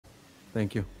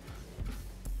Thank you.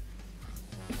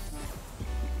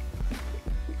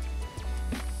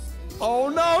 Oh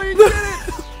no, he did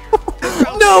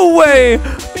it! No way!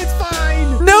 It's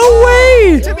fine! No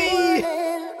way! To me!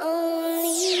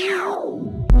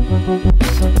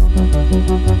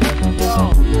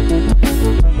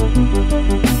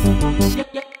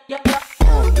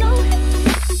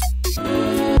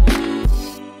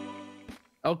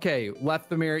 Okay,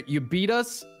 Lethamyr, you beat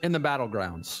us in the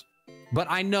battlegrounds. But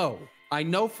I know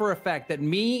for a fact that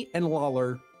me and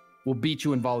Lawler will beat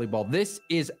you in volleyball. This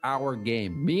is our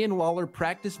game. Me and Lawler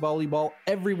practice volleyball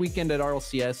every weekend at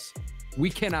RLCS. We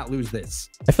cannot lose this.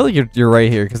 I feel like you're right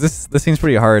here because this seems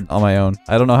pretty hard on my own.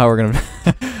 I don't know how we're gonna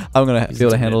I'm gonna be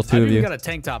able to handle two of you. You got a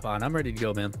tank top on. I'm ready to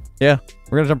go, man. Yeah,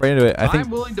 we're gonna jump right into it. I think.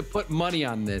 I'm willing to put money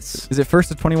on this. Is it first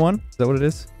to 21? Is that what it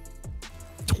is?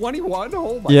 21?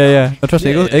 Oh my Yeah. God. No, trust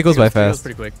me, it goes by fast. It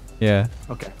goes pretty quick. Yeah.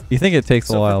 Okay. You think it takes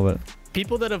a while, but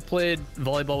People that have played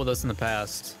volleyball with us in the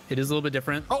past, it is a little bit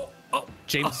different.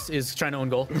 James is trying to own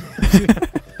goal.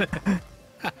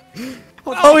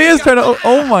 oh, he is trying to.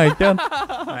 Oh my god.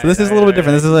 So this is a little bit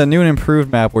different. This is a new and improved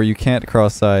map where you can't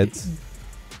cross sides.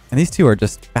 And these two are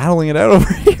just battling it out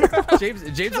over here. James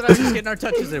and I are just getting our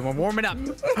touches in. We're warming up.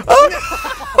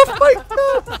 Oh my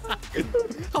god.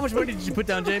 How much money did you put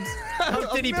down, James? How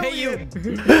much did he pay you?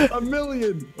 $1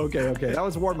 million. Okay. That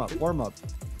was warm up.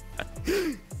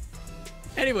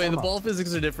 Anyway, the ball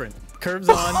physics are different. Curves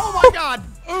on. Oh my god.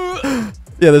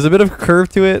 Yeah, there's a bit of curve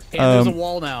to it. And there's a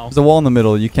wall now. There's a wall in the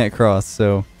middle. You can't cross,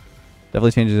 so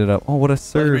definitely changes it up. Oh, what a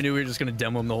serve. I knew we were just going to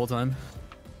demo him the whole time.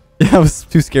 Yeah, I was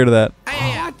too scared of that.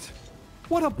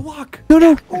 What a block.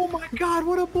 No. Oh my god,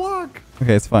 what a block.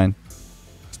 Okay, it's fine.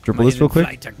 Just dribble this real quick.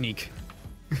 Flight technique.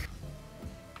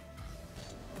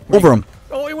 Over him.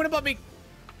 Oh, he went above me.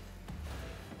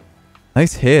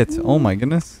 Nice hit. Oh my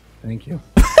goodness. Thank you.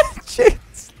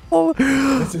 Jeez. Oh.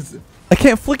 I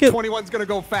can't flick it. 21's gonna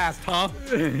go fast, huh?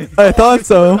 I thought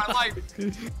so.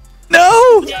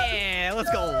 No! Yeah, let's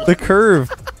go. The curve.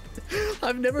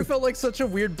 I've never felt like such a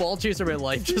weird ball chaser in my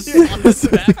life. Just on this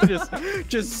back,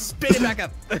 just spin it back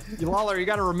up. Lawler, you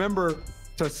gotta remember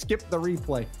to skip the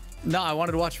replay. No, I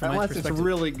wanted to watch from my Unless perspective. it's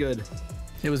really good.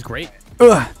 It was great.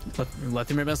 Ugh.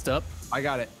 Lethamyr messed up. I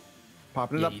got it.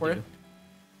 Popping it up for you.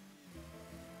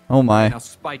 Oh my. Now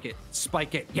spike it.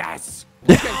 Spike it. Yes.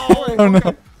 Oh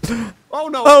no. Oh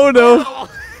no. Oh no.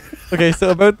 Okay, so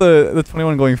about the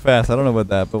 21 going fast, I don't know about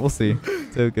that, but we'll see.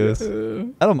 See how it goes.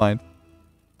 I don't mind.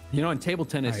 You know, in table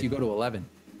tennis, you go to 11.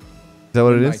 Is that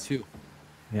what it By is? 2.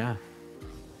 Yeah.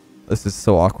 This is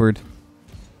so awkward.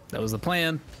 That was the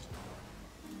plan.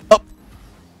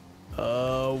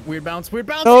 Weird bounce.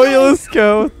 Oh yeah, let's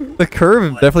go. The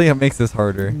curve definitely makes this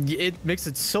harder. It makes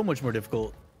it so much more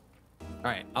difficult.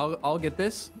 All right, I'll get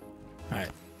this. All right.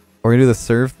 We're gonna do the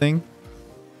serve thing.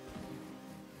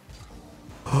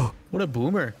 What a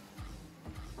boomer.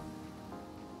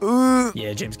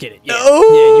 Yeah, James, get it. Yeah, No,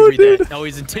 yeah, you read dude. that. Oh,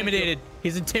 he's intimidated.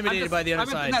 He's intimidated by the other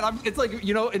side. It's like,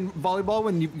 you know, in volleyball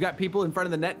when you've got people in front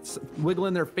of the net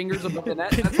wiggling their fingers above the net.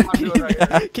 That's what I'm doing right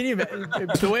here. Can you imagine?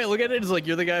 The way I look at it is like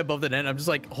you're the guy above the net. I'm just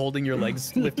like holding your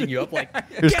legs, lifting you up. Like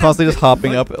You're just constantly just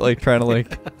hopping up, like trying to like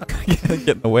get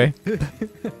in the way.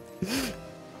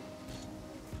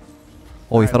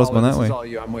 Oh, you thought I was going that way. This is all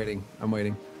you. I'm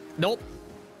waiting. Nope.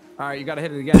 All right, you got to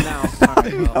hit it again now. All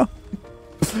right, well.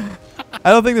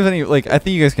 I don't think there's any like. I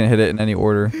think you guys can hit it in any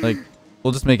order. Like,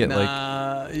 we'll just make it like.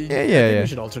 Yeah. We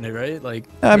should alternate, right? Like.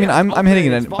 I mean, I'm hitting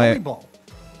it in my.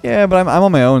 Yeah, but I'm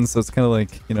on my own, so it's kind of like,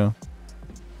 you know,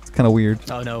 it's kind of weird.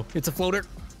 Oh no, it's a floater.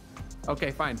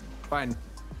 Okay, fine.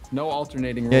 No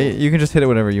alternating rule. Yeah, you can just hit it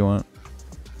whenever you want.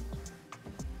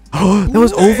 Oh, that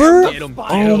was over? Get him,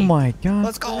 Oh my god.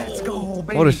 Let's go.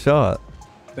 baby. What a shot.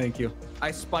 Thank you.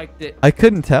 I spiked it. I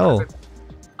couldn't tell.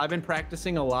 I've been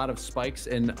practicing a lot of spikes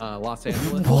in Los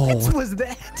Angeles. Whoa. What was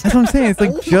that? That's what I'm saying. It's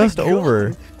like Oh my just God. over.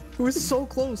 It was so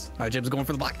close. All right, James going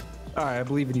for the block. All right, I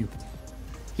believe in you.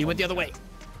 He went the other way.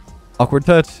 Awkward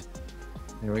touch.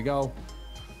 Here we go.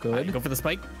 Good. All right, go for the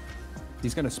spike.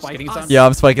 He's gonna spike getting us. some- Yeah,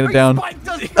 I'm spiking it down. Spiked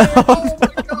us, man. Oh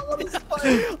my god, what a spike.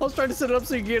 I was trying to set it up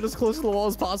so you can get as close to the wall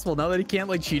as possible. Now that he can't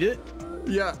like cheat it,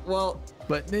 Yeah, well,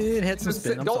 but it had some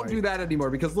spin. I'm don't sorry. do that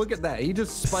anymore because look at that. He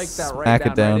just spiked that Smack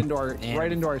it down.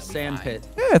 right into our sand pit.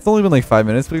 Yeah, it's only been like 5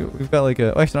 minutes. We've got like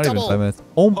a. Oh, actually, not even Double. 5 minutes.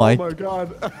 Oh my. Oh my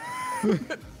god.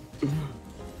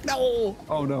 No.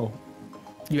 Oh no.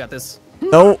 You got this.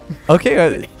 No.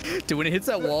 Okay. Dude, when it hits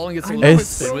that wall and gets a I know, little bit it's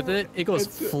spin so- with it, it goes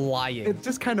it's- flying. It's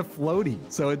just kind of floaty,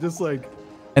 so it just like.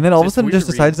 And then all of a It's sudden, weird just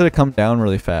to read. decides to come down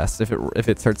really fast if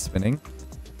it starts spinning.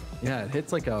 Yeah, it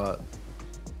hits like a.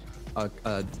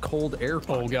 a cold air. Oh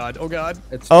pocket. god. Oh god.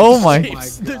 It's Oh my.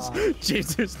 James,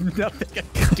 James, there's nothing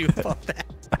I can do about that.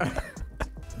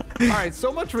 All right,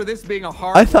 so much for this being a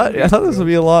hard. I thought this would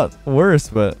be a lot worse,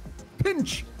 but.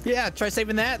 pinch. Yeah, try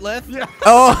saving that, Leth. Yeah.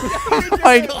 Oh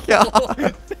my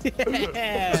god.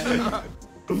 Yeah.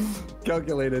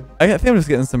 Calculated. I think I'm just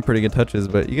getting some pretty good touches,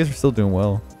 but you guys are still doing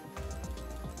well.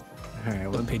 All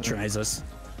right, Don't patronize us.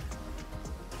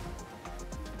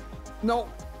 No.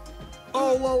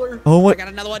 Oh, Lawler. Oh I what? got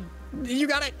another one. You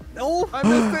got it. Oh. I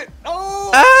missed it.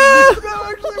 Oh. Ah! That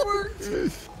actually worked.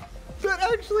 That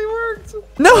actually worked.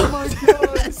 No. Oh my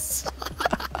god. Yes.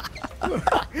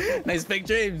 Nice pick,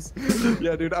 James.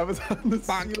 Yeah, dude, I was on the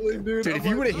ceiling, dude. Dude, if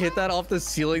you would have hit that off the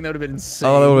ceiling, that would have been insane.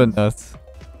 Oh, that would have been nuts.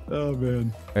 Oh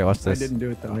man. Wait, watch I this. didn't do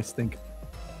it though. I stink.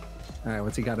 All right,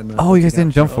 what's he got in the? Oh, you guys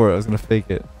didn't jump for it. I was gonna fake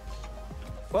it.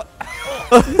 What?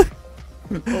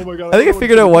 Oh my god. I think I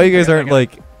figured out why you guys aren't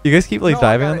like. You guys keep like No, I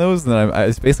diving got on it. those, and then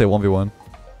it's basically a 1v1.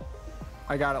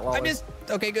 I got it, Lawler. I missed.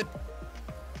 Okay, good.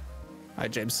 All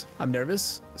right, James. I'm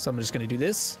nervous, so I'm just gonna do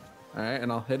this. All right,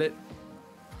 and I'll hit it.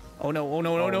 Oh no! Oh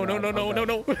no! Oh no! No! No! No! No!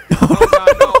 No! Oh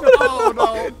god, no!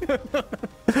 Oh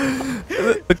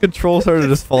no! The controls started to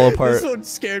just fall This apart. one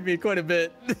scared me quite a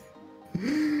bit.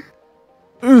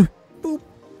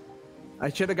 I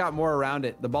should have got more around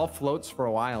it. The ball floats for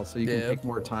a while, so you can Yeah. take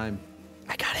more time.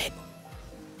 I got it.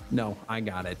 No, I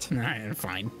got it. All right,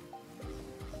 fine.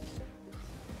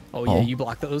 Oh yeah, Oh. you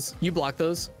block those. You block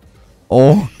those.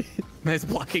 Oh. Nice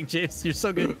blocking, James. You're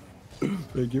so good.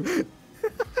 Thank you.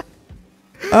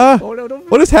 Ah! Oh no! No!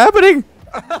 What is happening?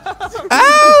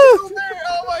 Ah!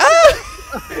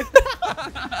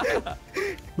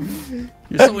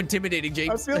 You're so intimidating, I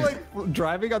James. feel like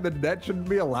driving on the net shouldn't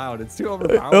be allowed. It's too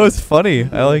overpowered. No, it's funny.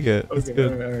 I like it. It's Okay,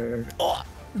 good. all right.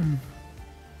 Oh,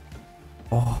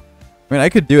 Oh. I mean, I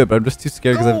could do it, but I'm just too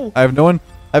scared because No. I have no one.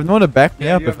 I have no one to back me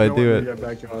Yeah, up you if have I no do one it. to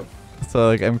back you up. So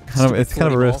like, I'm kind of. It's kind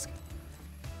of a Floaty ball. risk.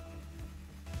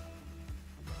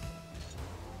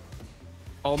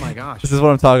 Oh my gosh. This is what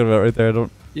I'm talking about right there. I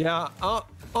don't. Yeah. Oh.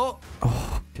 Oh.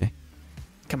 Okay.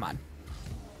 come on.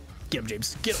 Get him,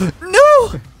 James. Get him.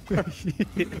 No.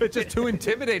 It's just too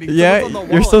intimidating. Yeah, Someone's on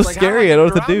the you're wall. so It's like, how do scary. I don't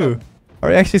know what to get around do. them? All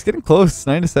right, actually, it's getting close.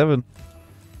 9-7. All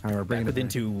right, we're bringing it Within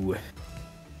back. two.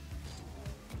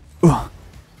 Ooh.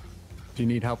 Do you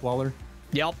need help, Lawler?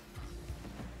 Yep.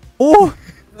 Oh.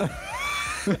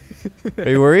 Are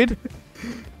you worried?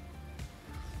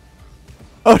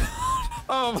 Oh.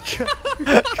 Oh my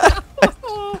god.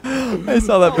 I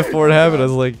saw that before it happened. I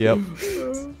was like, yep.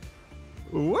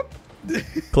 Whoop.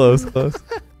 Close, close.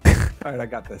 All right, I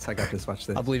got this. I got this. Watch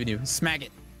this. I'll believe in you. Smack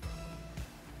it.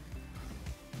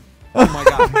 Oh my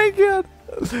god. Oh my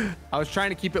god. I was trying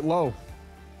to keep it low.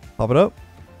 Pop it up.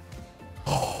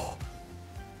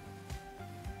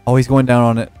 Oh, he's going down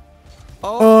on it.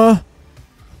 Oh.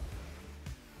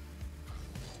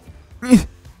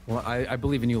 Well, I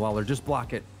believe in you, Lawler. Just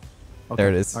block it. Okay. There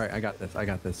it is. All right, I got this. I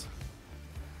got this.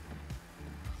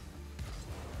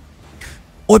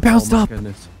 Oh, it bounced oh my up.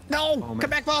 goodness. No! Oh, man. Come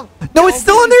back, ball! No, it's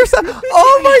still on their side.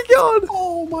 Oh my god.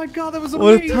 Oh my god, that was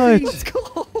What a amazing. touch. Let's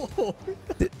go!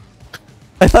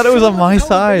 I thought it was on my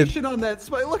side. Elevation on that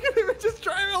spike. Look at him just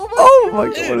driving. Oh my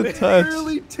god, what a It touch.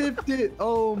 barely tipped it.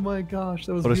 Oh my gosh,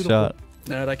 that was What a beautiful. shot.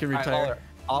 Alright, I can All right, retire.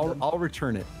 I'll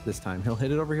return it this time. He'll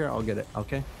hit it over here. I'll get it.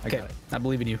 Okay. I Okay, got it. I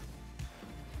believe in you.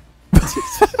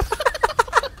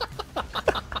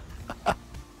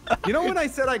 You know when I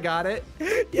said I got it?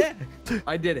 Yeah.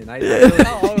 I didn't. I really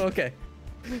Oh, okay.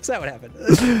 So that would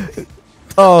happen.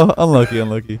 Oh, unlucky,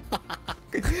 unlucky.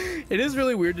 It is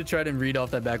really weird to try to read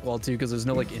off that back wall too, because there's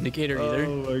no like indicator either.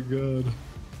 my god.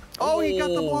 Oh, he got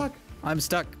the Oh, block. I'm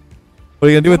stuck. What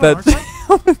are you gonna do with On our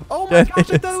that? Oh Yeah, my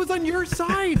gosh, I it thought is. it was on your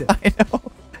side. I know.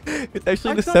 It's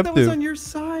actually I thought that was deceptive. on your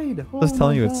side. I was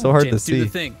telling you, it's so hard James, to do see. the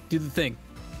thing. Do the thing.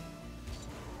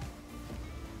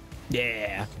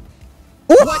 Yeah.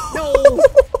 What? No.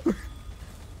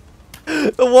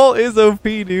 The wall is OP,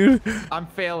 dude. I'm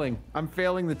failing. I'm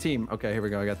failing the team. Okay, here we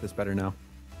go. I got this better now.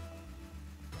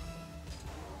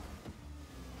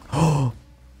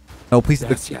 No, please,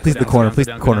 Yes, the, yes, please the yes, corner, go please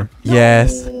down, the go corner. down.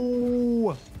 Yes.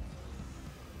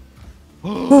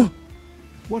 Oh.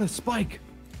 What a spike.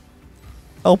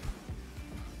 Help.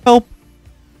 Help.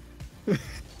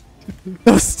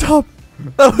 No, stop.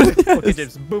 Oh, Okay, yes.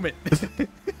 James, boom it.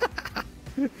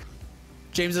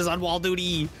 James is on wall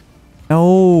duty.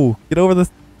 No, get over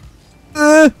this.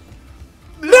 No,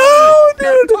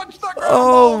 dude. Touch the ground.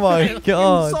 Oh my Thank you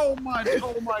god. so much.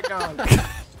 Oh my god.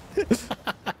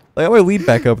 I got my lead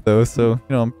back up though, so you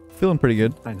know I'm feeling pretty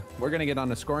good. I know. We're gonna get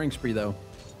on a scoring spree though.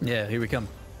 Yeah, here we come.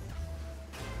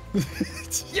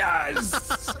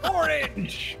 Yes!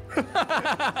 Orange!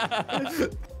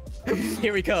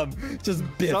 Here we come. Just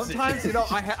bits. Sometimes, you know,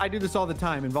 I do this all the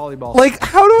time in volleyball. Like,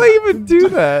 how do I even do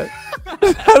that? How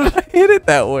did I hit it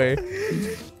that way?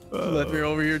 Lethamyr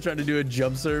over here trying to do a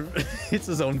jump serve. Hits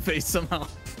his own face somehow.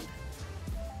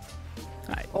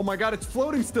 Alright. Oh my god, it's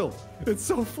floating still. It's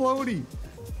so floaty.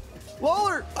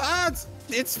 Lawler! Ah,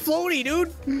 it's floaty, dude.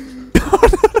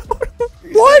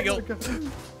 What? There you go.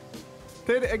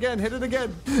 Hit it again, hit it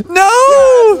again.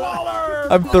 No! Lawler!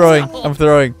 I'm throwing. I'm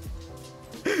throwing.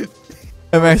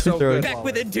 I'm actually so throwing. good. Back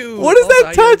with it, too. What is that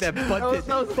Also, touch? That butt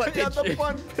That was butt yeah, pitch. the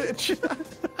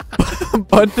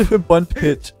bunt pitch. Bunt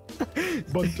pitch.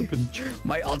 Bunt pitch.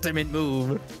 My ultimate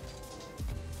move.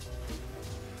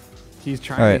 He's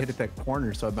trying Alright. to hit it that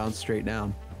corner, so it bounced straight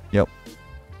down. Yep.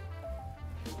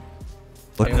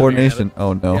 The Hey, coordination.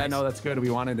 Oh no. Yeah, no, that's good. We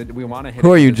want to hit.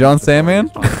 Who are it you, as John before Sandman?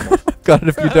 it's possible. Got it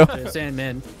if you don't.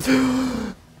 Sandman.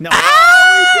 No.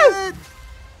 Ah!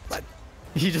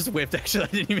 He just whipped, actually. I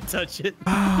didn't even touch it.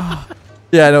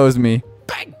 Yeah, I know it was me.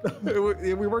 Bang!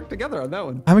 we worked together on that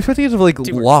one. I'm expecting it to like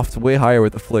Teamwork. loft way higher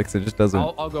with the flicks. It just doesn't.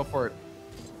 I'll go for it.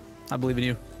 I believe in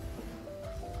you.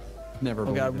 Never. Oh,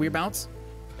 God. believed Weird it. bounce.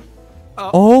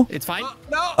 Oh. It's fine.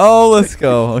 No. Oh, let's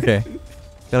go. Okay.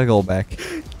 Gotta go back.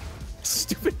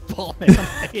 Stupid ball, man.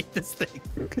 I hate this thing.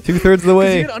 2/3 of the You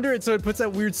way. get under it so it puts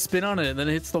that weird spin on it, and then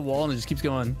it hits the wall and it just keeps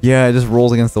going. Yeah, it just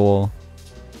rolls against the wall.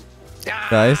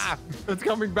 Guys. Ah, it's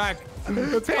coming back.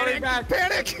 It's coming back.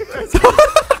 Panic!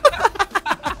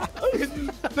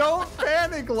 Don't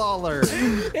panic, Lawler.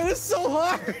 It was so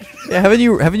hard. Yeah, haven't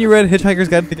you read Hitchhiker's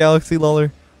Guide to the Galaxy,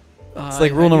 Lawler? It's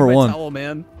like rule I need number my 1. Towel,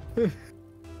 man.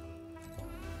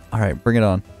 All right, bring it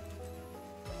on.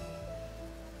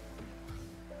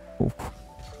 Ooh.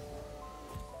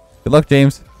 Good luck,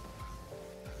 James.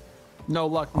 No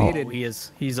luck Oh, needed. he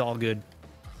is. He's all good.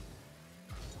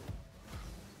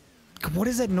 What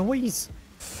is that noise?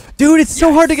 Dude, it's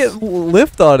so hard to get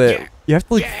lift on it. You have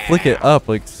to like flick it up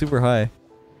like super high.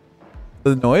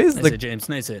 The noise? Nice Like, hit, James.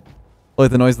 Nice hit. like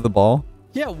the noise of the ball?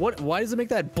 Yeah, what? Why does it make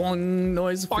that bong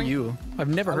noise for Boing. you? I've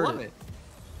never I heard love it. it.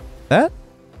 That?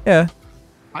 Yeah.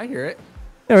 I hear it.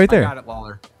 Yeah, right I there. got it,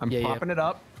 Lawler. I'm Yeah, yeah. popping it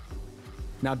up.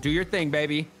 Now do your thing,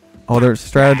 baby. Oh, they're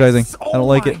strategizing. Yes! I don't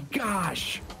like it. Oh my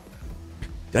gosh.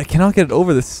 I cannot get it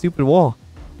over this stupid wall.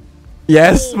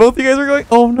 Yes, Oh. both you guys are going.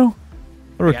 Oh no.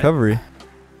 What a I got it. recovery.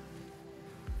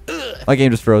 My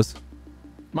game just froze.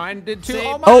 Mine did too. Save.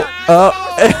 Oh my Oh, god.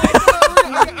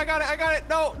 I got it. I got it.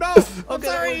 No, no. I'm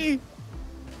sorry.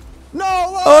 No,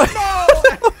 Oh.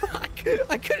 no.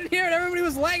 I couldn't hear it. Everybody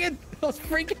was lagging. I was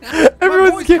freaking out.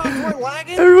 Everyone's game, We're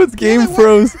lagging. everyone's game they were.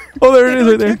 froze. Oh, there it is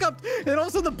right there. Kick up, and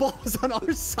also the ball was on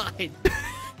our side.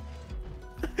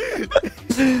 I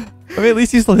mean, at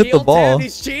least you still hit the old ball. Tab,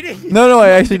 he's cheating. No, I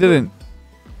actually didn't.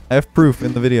 I have proof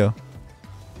in the video.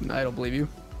 I don't believe you.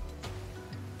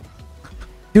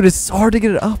 Dude, it's so hard to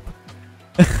get it up.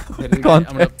 Hit it again.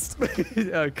 Context.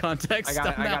 Context. I got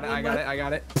it. on I that got it. one, I got it. I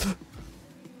got it.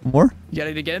 More? You got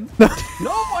it again?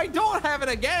 No, I don't have it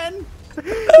again.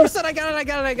 You said I got it, I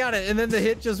got it, I got it, and then the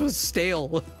hit just was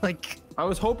stale. Like, I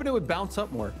was hoping it would bounce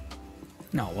up more.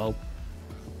 no, well,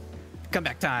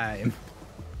 comeback time.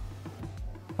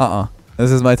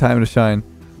 This is my time to shine.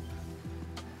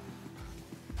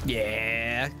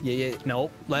 Yeah,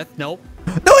 nope, Leth, nope.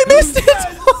 No, I missed it!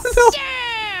 Oh,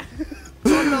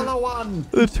 no. Another one.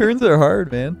 The turns are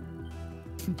hard, man.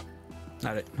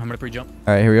 All right, I'm gonna pre-jump.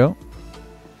 All right, here we go.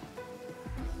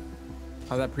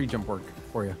 How'd that pre-jump work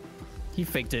for you? He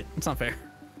faked it. It's not fair.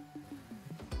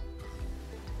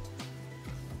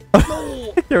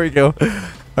 Here we go.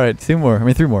 All right, 2 more. I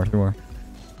mean, 3 more. 3 more.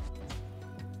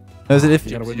 No, is it if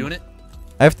You gotta James, you win. doing it?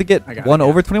 I have to get I got 1 it, yeah.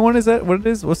 over 21? Is that what it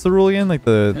is? What's the rule again? Like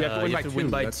the You have to win by to 2, win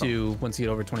by that's all. 2 once you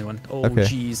get over 21. Oh, Okay.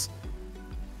 jeez.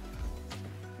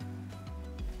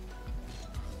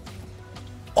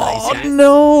 Oh Nice.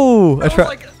 no! I That was, tried.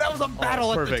 like, that was a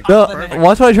battle at the perfect. top No, of the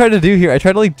watch what I tried to do here. I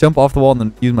tried to like jump off the wall and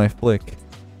then use my flick.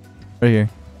 Right here.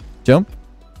 Jump.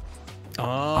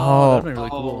 Oh, that'd been really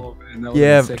cool. Oh, man, that would've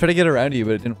Yeah, been sick. try to get around you,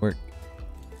 but it didn't work.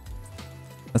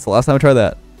 That's the last time I tried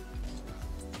that.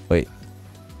 Wait,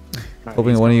 Alright, hoping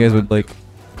he's one of you guys going would like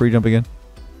pre-jump again.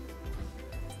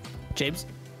 James,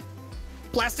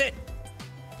 blast it.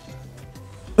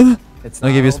 on. It's I'll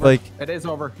not give you a over. spike. It is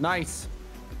over. Nice.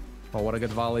 Oh, what a good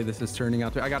volley this is turning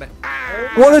out to. I got it.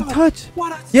 What a touch!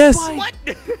 What a Yes! spike.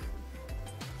 What?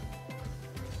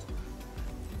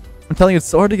 I'm telling you, it's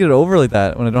so hard to get it over like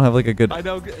that when I don't have like a good. I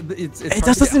know. It's It hard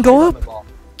just to get doesn't go height on up. the ball.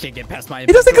 Can't get past my. It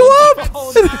doesn't go up!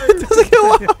 Oh, It doesn't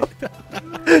go up!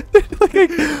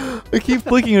 Like, I keep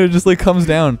flicking and it just like comes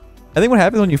down. I think what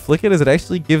happens when you flick it is it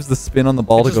actually gives the spin on the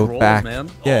ball It to just go rolls, back. man.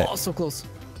 Yeah. Oh, so close.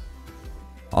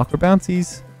 Awkward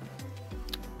bouncies.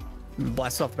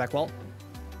 Blast off the back wall.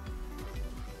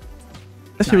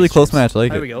 That's a really Nice, close James. match. I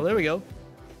like There it. we go. There we go.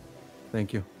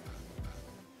 Thank you.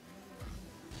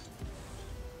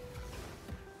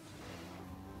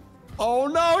 Oh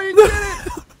no, he did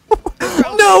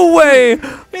it! No way!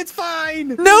 It's fine.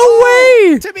 No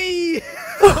way! To me.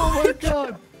 Oh my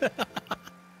god!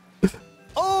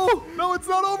 Oh no, it's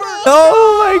not over!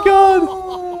 Oh my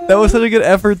god! That was such a good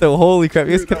effort though. Holy crap,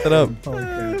 you guys kept it up.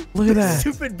 Look at that.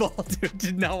 Stupid ball, dude.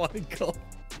 Did not want to go.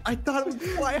 I thought it would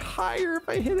fly higher if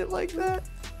I hit it like that.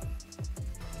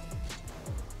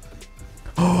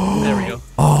 There we go.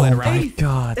 Oh Playing my around.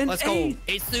 god. And Let's go.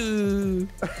 Asu.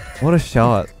 What a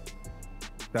shot.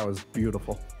 That was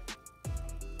beautiful.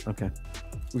 Okay.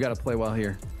 We gotta play well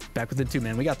here. Back with the 2,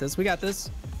 man. We got this. We got this.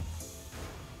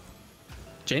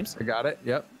 James. I got it.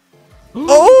 Yep.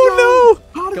 Oh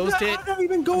no! How did Ghost that, hit. how did that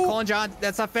even I'm go? calling John.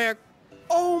 That's not fair.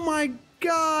 Oh my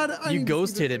god! I You didn't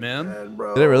ghost see hit this it, man. again,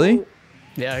 bro. Did it really?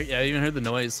 Yeah, I even heard the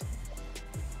noise.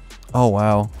 Oh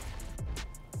wow.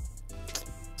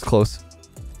 It's close.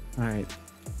 All right.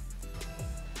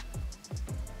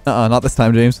 Not this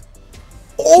time, James.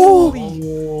 Oh!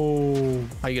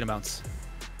 How you gonna bounce?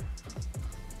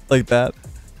 Like that.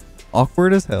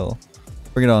 Awkward as hell.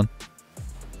 Bring it on.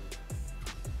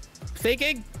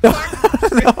 Faking. No.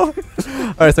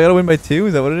 Alright, so I gotta win by 2?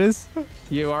 Is that what it is? You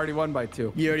You already won by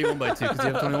 2. You already won by 2 because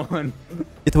you have 21.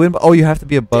 have to win by, oh, you have to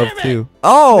be above 2.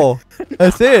 Oh!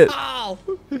 That's it. Ow!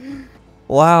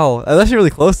 Wow. That's actually really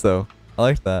close though. I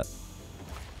like that.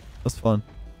 That's fun.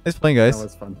 Nice playing, That guys.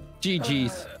 was fun.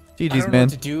 GG's. I GG's, don't know man. what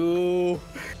to do.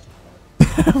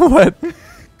 What?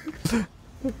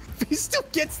 He still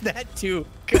gets that too.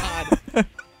 God.